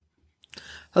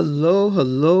Hello,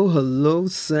 hello, hello,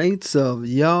 saints of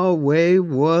Yahweh.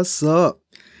 What's up?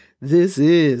 This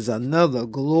is another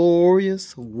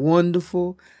glorious,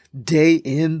 wonderful day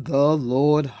in the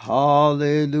Lord.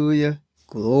 Hallelujah.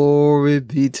 Glory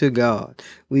be to God.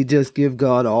 We just give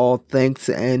God all thanks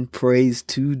and praise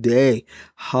today.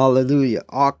 Hallelujah.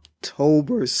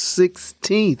 October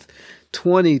 16th.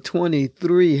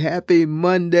 2023. Happy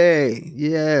Monday.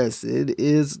 Yes, it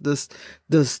is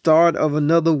the start of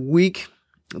another week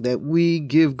that we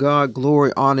give God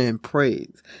glory, honor, and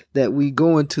praise, that we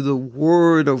go into the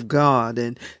Word of God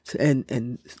and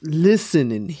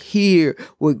listen and hear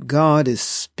what God is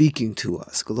speaking to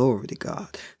us. Glory to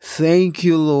God. Thank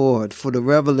you, Lord, for the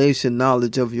revelation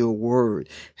knowledge of your Word.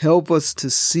 Help us to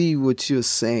see what you're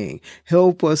saying.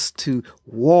 Help us to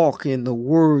walk in the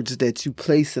words that you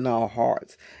place in our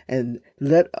hearts, and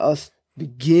let us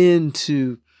begin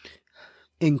to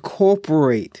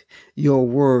incorporate your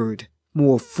Word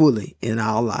more fully in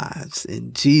our lives.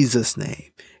 In Jesus'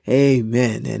 name,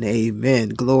 amen and amen.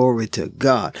 Glory to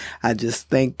God. I just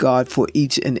thank God for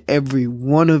each and every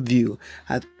one of you.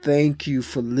 I thank you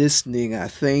for listening. I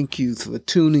thank you for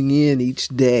tuning in each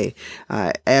day.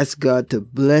 I ask God to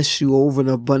bless you over and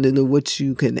abundantly what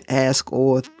you can ask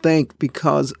or thank,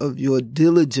 because of your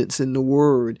diligence in the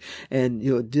Word and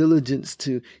your diligence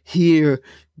to hear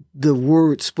the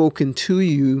Word spoken to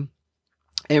you,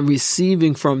 and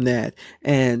receiving from that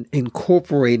and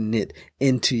incorporating it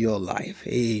into your life.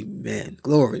 Amen.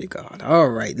 Glory to God. All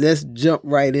right, let's jump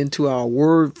right into our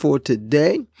word for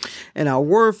today. And our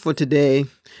word for today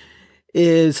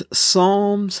is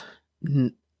Psalms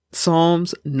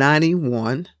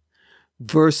 91,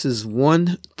 verses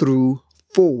 1 through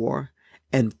 4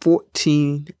 and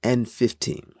 14 and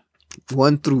 15.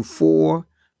 1 through 4,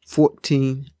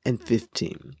 14 and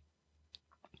 15.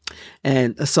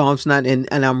 And Psalms 9,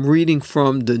 and I'm reading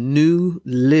from the New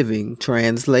Living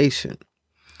Translation.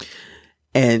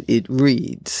 And it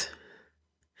reads,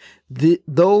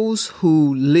 "Those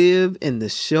who live in the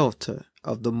shelter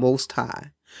of the Most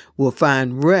High will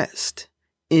find rest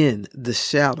in the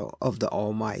shadow of the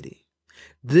Almighty.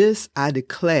 This I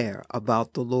declare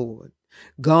about the Lord.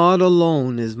 God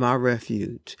alone is my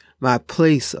refuge, my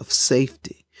place of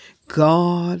safety.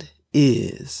 God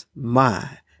is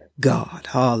my God."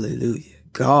 Hallelujah.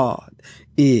 God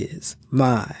is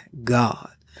my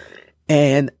God,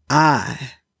 and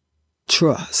I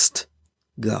trust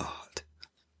God.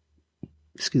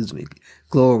 Excuse me.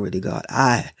 Glory to God.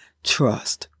 I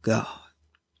trust God.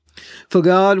 For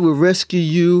God will rescue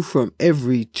you from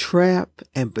every trap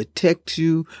and protect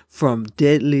you from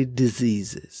deadly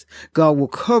diseases. God will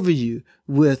cover you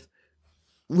with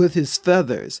his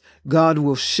feathers. God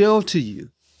will shelter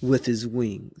you with his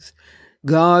wings.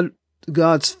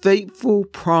 God's faithful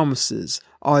promises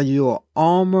are your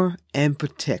armor and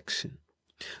protection.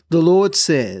 The Lord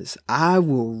says, "I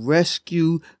will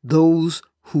rescue those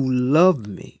who love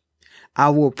me. I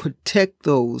will protect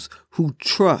those who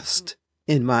trust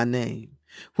in my name.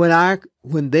 When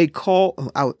they call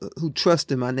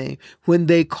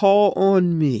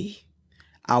on me,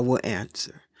 I will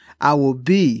answer. I will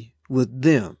be with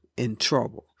them in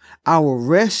trouble. I will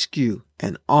rescue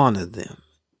and honor them."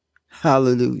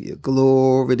 Hallelujah.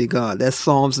 Glory to God. That's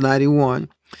Psalms 91,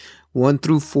 1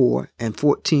 through 4 and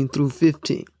 14 through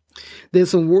 15. There's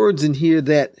some words in here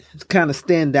that kind of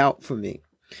stand out for me.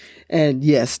 And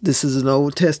yes, this is an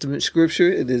Old Testament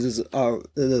scripture. It is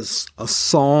a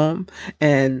psalm.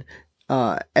 And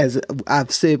as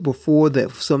I've said before,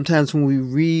 that sometimes when we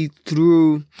read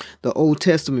through the Old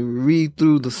Testament, we read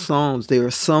through the Psalms, there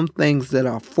are some things that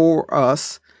are for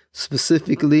us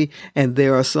specifically, and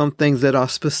there are some things that are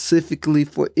specifically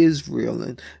for Israel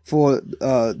and for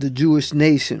the Jewish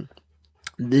nation.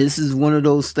 This is one of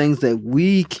those things that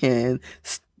we can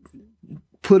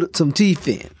put some teeth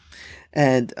in.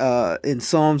 And in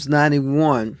Psalms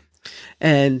 91,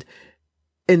 and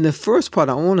in the first part,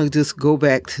 I want to just go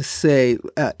back to say,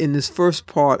 in this first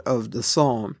part of the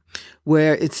psalm,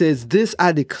 where it says, "This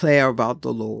I declare about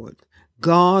the Lord.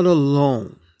 God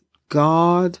alone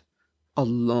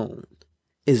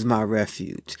is my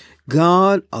refuge.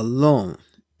 God alone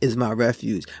is my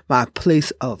refuge, my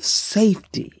place of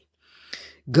safety."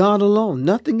 God alone,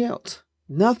 nothing else,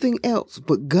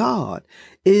 but God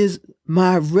is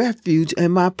my refuge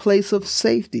and my place of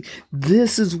safety.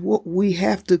 This is what we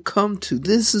have to come to.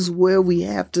 This is where we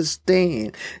have to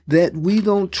stand, that we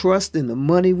don't trust in the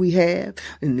money we have,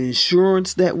 in the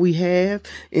insurance that we have,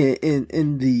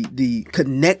 in the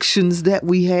connections that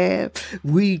we have.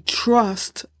 We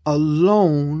trust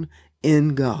alone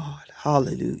in God.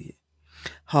 Hallelujah.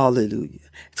 Hallelujah.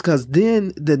 It's because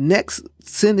then the next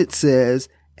sentence says,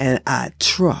 and I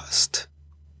trust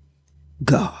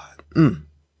God. Mm,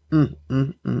 mm,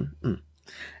 mm, mm, mm.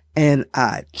 And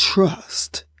I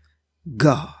trust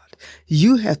God.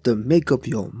 You have to make up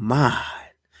your mind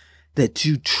that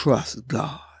you trust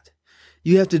God.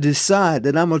 You have to decide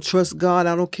that I'm going to trust God.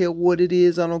 I don't care what it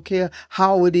is. I don't care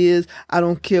how it is. I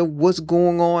don't care what's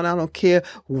going on. I don't care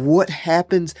what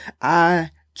happens.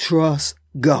 I trust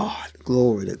God.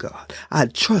 Glory to God. I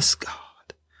trust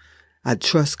God. I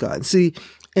trust God. See,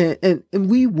 and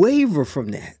we waver from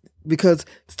that because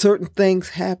certain things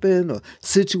happen or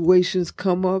situations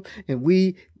come up and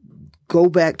we go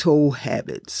back to old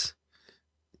habits.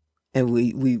 And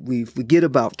we forget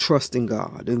about trusting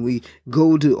God, and we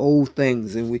go to old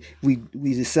things, and we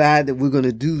decide that we're going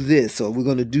to do this, or we're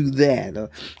going to do that, or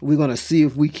we're going to see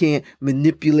if we can't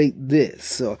manipulate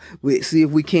this, or we see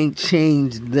if we can't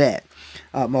change that.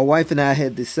 My wife and I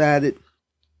had decided,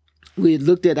 we had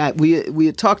looked at, we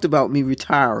had talked about me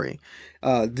retiring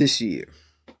this year,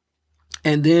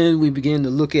 and then we began to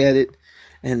look at it.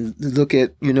 And look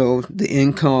at, the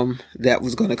income that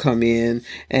was going to come in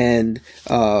and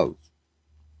all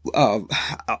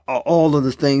of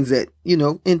the things that,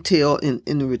 entail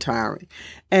in the retiring.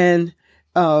 And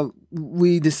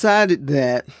we decided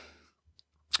that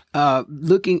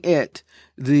looking at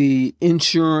the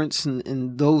insurance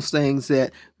and those things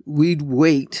that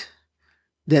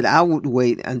I would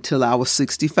wait until I was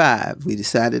 65. We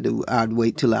decided that I'd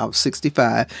wait till I was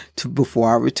 65 before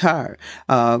I retire.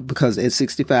 Because at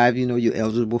 65, you're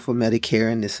eligible for Medicare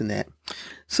and this and that.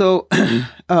 So,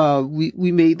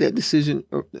 we made that decision,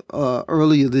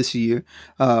 earlier this year.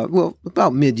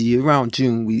 About mid-year, around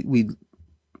June, we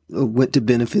went to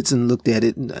benefits and looked at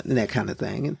it and that kind of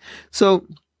thing. And so,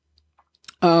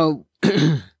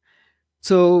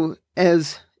 so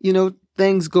as,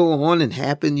 things go on and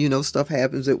happen, stuff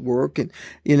happens at work and,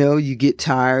 you get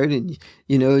tired and,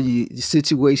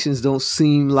 situations don't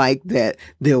seem like that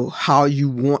they're how you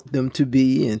want them to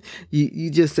be. And you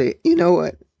just say, you know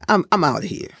what, I'm out of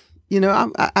here.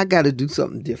 I got to do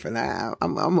something different.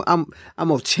 I'm going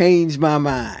to change my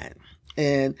mind.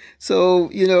 And so,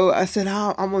 I said,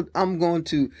 I'm going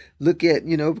to look at,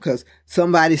 because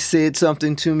somebody said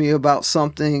something to me about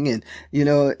something and,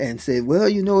 and said, well,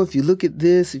 if you look at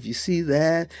this, if you see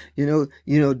that,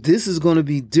 this is going to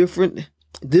be different.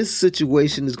 This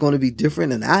situation is going to be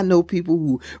different. And I know people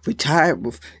who retired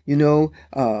with,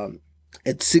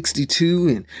 at 62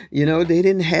 and, they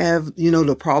didn't have,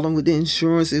 the problem with the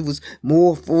insurance. It was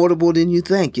more affordable than you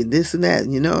think and this and that,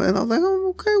 and I was like, oh,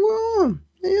 okay, well,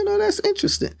 that's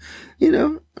interesting,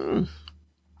 And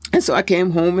so I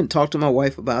came home and talked to my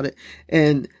wife about it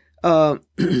and,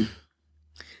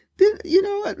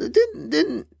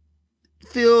 didn't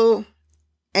feel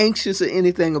anxious or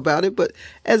anything about it. But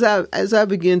as I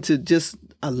began to just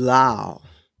allow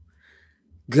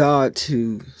God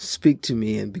to speak to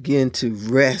me and begin to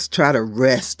try to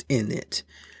rest in it,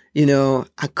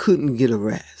 I couldn't get a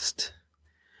rest,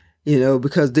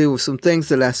 because there were some things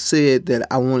that I said that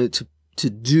I wanted to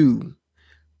do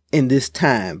in this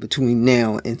time between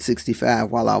now and 65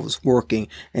 while I was working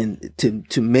and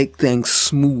to make things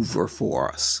smoother for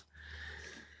us.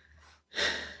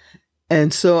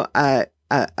 And so I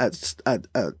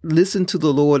listened to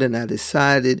the Lord and I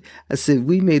said,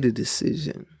 we made a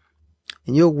decision.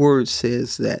 And your word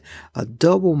says that a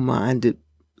double-minded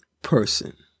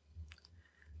person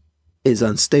is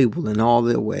unstable in all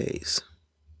their ways.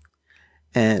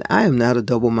 And I am not a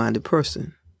double-minded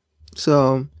person.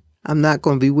 So I'm not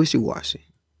going to be wishy-washy.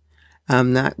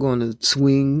 I'm not going to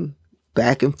swing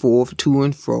back and forth, to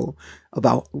and fro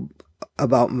about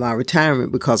my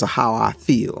retirement because of how I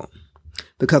feel,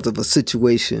 because of a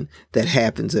situation that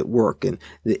happens at work and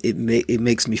it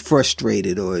makes me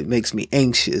frustrated or it makes me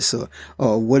anxious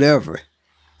or whatever.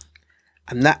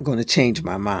 I'm not going to change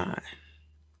my mind.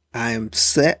 I am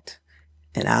set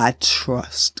and I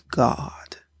trust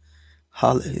God.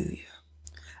 Hallelujah.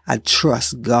 I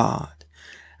trust God.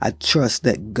 I trust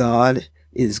that God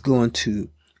is going to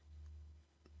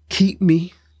keep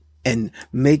me and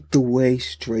make the way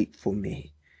straight for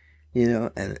me.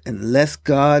 And unless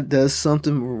God does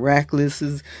something miraculous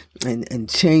and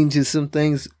changes some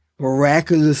things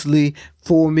miraculously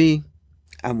for me,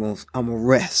 I'm gonna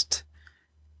rest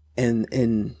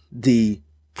in the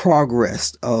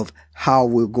progress of how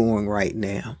we're going right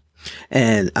now.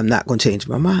 And I'm not going to change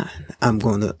my mind. I'm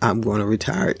going to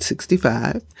retire at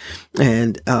 65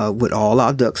 and, with all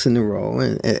our ducks in a row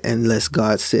and unless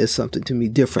God says something to me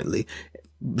differently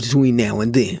between now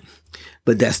and then.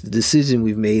 But that's the decision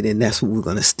we've made and that's what we're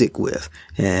going to stick with.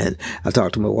 And I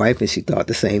talked to my wife and she thought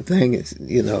the same thing,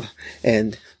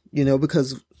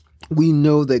 because We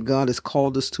know that God has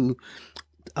called us to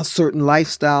a certain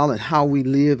lifestyle and how we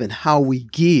live and how we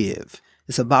give.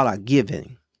 It's about our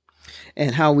giving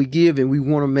and how we give, and we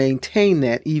want to maintain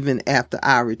that even after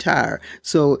I retire.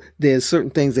 So there's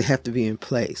certain things that have to be in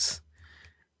place.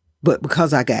 But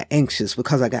because I got anxious,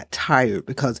 because I got tired,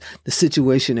 because the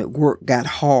situation at work got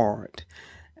hard,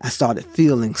 I started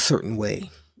feeling a certain way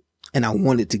and I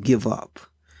wanted to give up.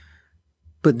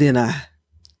 But then I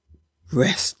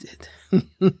rested.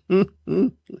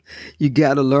 You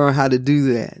got to learn how to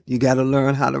do that. You got to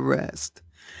learn how to rest.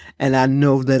 And I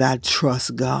know that I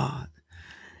trust God.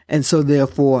 And so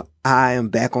therefore, I am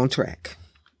back on track.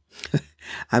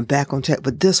 I'm back on track.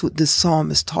 But that's what this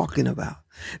psalm is talking about,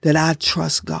 that I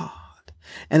trust God.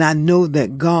 And I know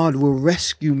that God will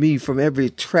rescue me from every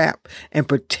trap and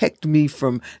protect me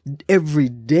from every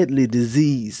deadly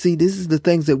disease. See, this is the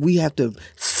things that we have to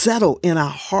settle in our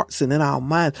hearts and in our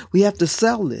minds. We have to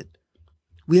settle it.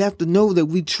 We have to know that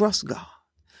we trust God.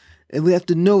 And we have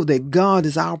to know that God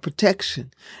is our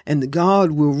protection and that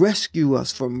God will rescue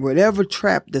us from whatever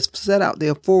trap that's set out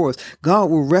there for us. God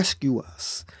will rescue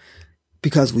us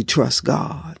because we trust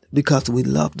God, because we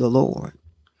love the Lord.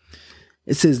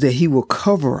 It says that he will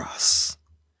cover us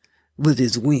with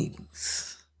his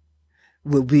wings,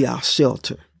 will be our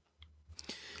shelter.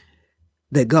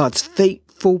 That God's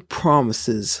faithful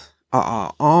promises are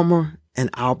our armor and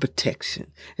our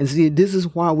protection. And see, this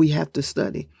is why we have to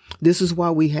study. This is why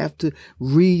we have to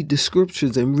read the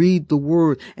scriptures and read the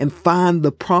word and find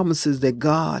the promises that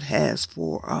God has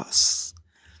for us.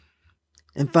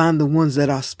 And find the ones that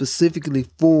are specifically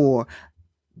for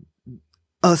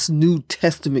us New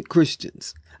Testament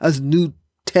Christians, us New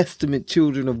Testament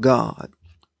children of God.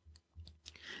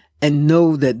 And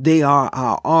know that they are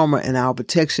our armor and our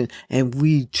protection, and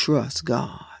we trust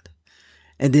God.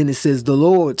 And then it says, the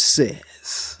Lord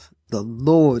says,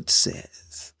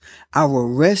 I will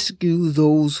rescue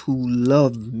those who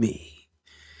love me.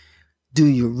 Do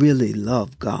you really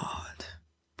love God?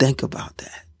 Think about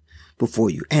that before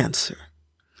you answer.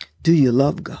 Do you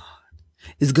love God?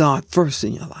 Is God first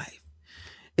in your life?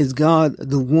 Is God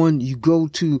the one you go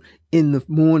to in the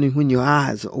morning when your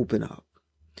eyes open up?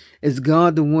 Is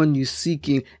God the one you're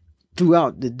seeking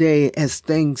throughout the day as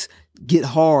things get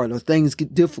hard or things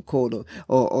get difficult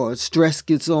or stress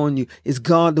gets on you? Is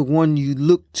God the one you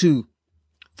look to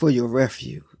for your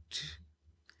refuge?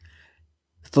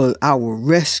 For I will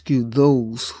rescue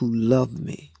those who love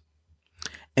me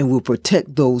and will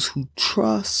protect those who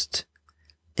trust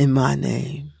in my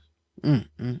name.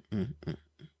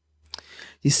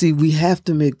 You see, we have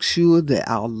to make sure that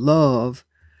our love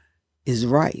is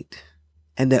right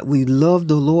and that we love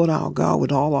the Lord our God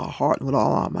with all our heart, with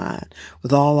all our mind,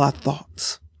 with all our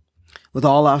thoughts, with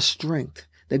all our strength,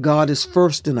 that God is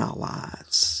first in our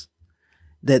lives,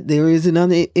 that there isn't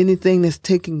anything that's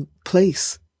taking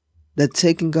place, that's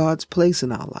taking God's place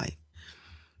in our life.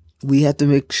 We have to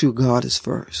make sure God is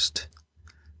first,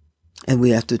 and we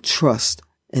have to trust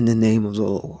in the name of the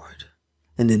Lord,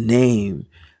 in the name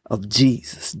of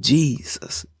Jesus,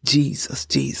 Jesus, Jesus,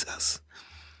 Jesus.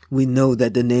 We know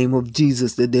that the name of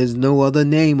Jesus, that there's no other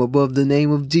name above the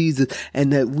name of Jesus,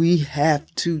 and that we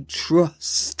have to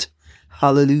trust,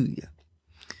 hallelujah,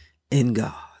 in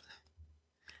God.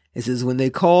 It says, when they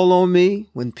call on me,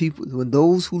 when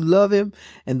those who love him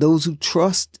and those who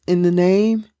trust in the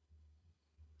name,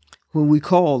 when we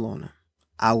call on him,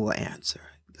 I will answer.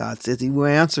 God says he will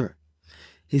answer.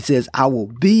 He says, I will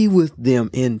be with them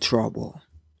in trouble,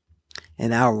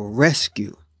 and I will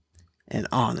rescue and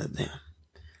honor them.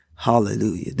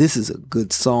 Hallelujah. This is a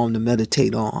good psalm to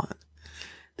meditate on.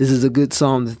 This is a good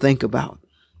psalm to think about.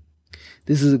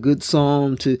 This is a good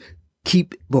psalm to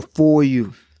keep before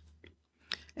you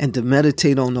and to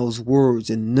meditate on those words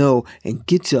and know and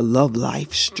get your love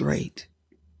life straight.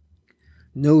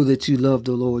 Know that you love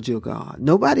the Lord your God.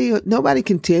 Nobody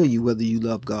can tell you whether you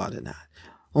love God or not.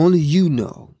 Only you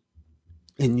know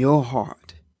in your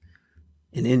heart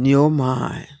and in your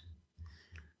mind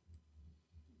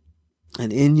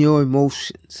and in your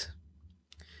emotions.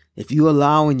 If you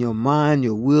allow in your mind,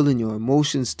 your will, and your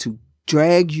emotions to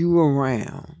drag you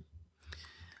around,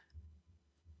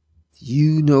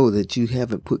 you know that you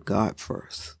haven't put God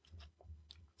first.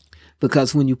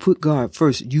 Because when you put God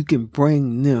first, you can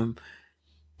bring them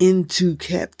into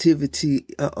captivity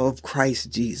of Christ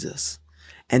Jesus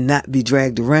and not be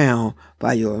dragged around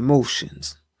by your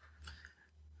emotions.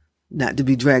 Not to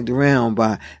be dragged around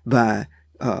by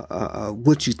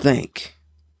what you think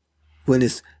when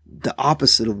it's the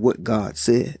opposite of what God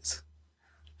says.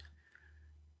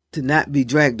 To not be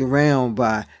dragged around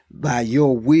by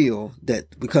your will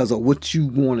that because of what you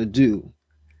want to do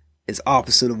It's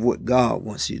opposite of what God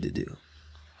wants you to do.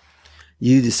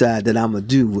 You decide that I'm going to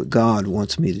do what God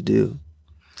wants me to do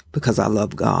because I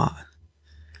love God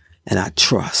and I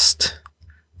trust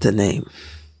the name.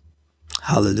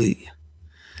 Hallelujah.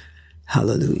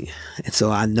 Hallelujah. And so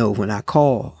I know when I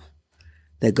call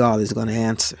that God is going to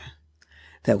answer.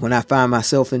 That when I find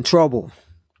myself in trouble,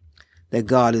 that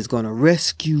God is going to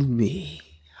rescue me.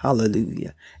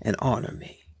 Hallelujah. And honor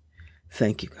me.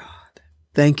 Thank you, God.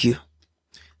 Thank you.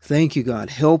 Thank you,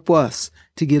 God. Help us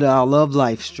to get our love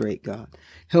life straight, God.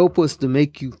 Help us to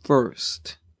make you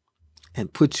first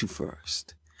and put you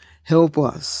first. Help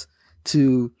us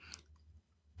to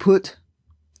put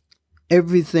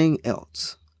everything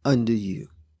else under you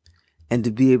and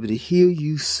to be able to hear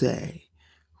you say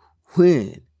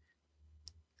when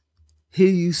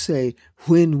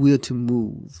we're to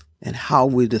move and how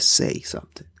we're to say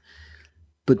something,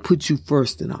 but put you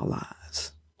first in our lives.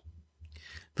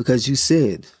 Because you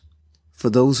said, for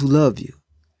those who love you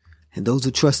and those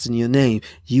who trust in your name,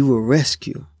 you will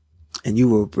rescue and you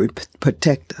will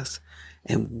protect us.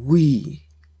 And we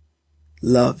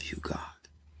love you, God.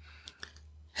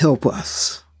 Help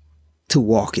us to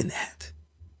walk in that.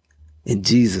 In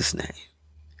Jesus' name,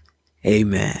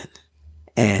 amen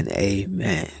and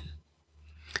amen.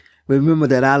 Remember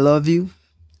that I love you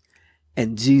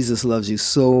and Jesus loves you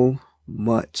so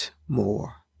much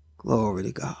more. Glory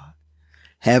to God.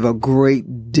 Have a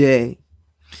great day,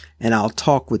 and I'll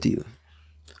talk with you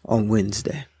on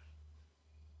Wednesday.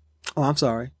 Oh, I'm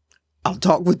sorry. I'll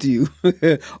talk with you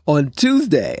on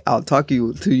Tuesday. I'll talk to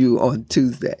you on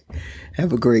Tuesday.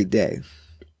 Have a great day.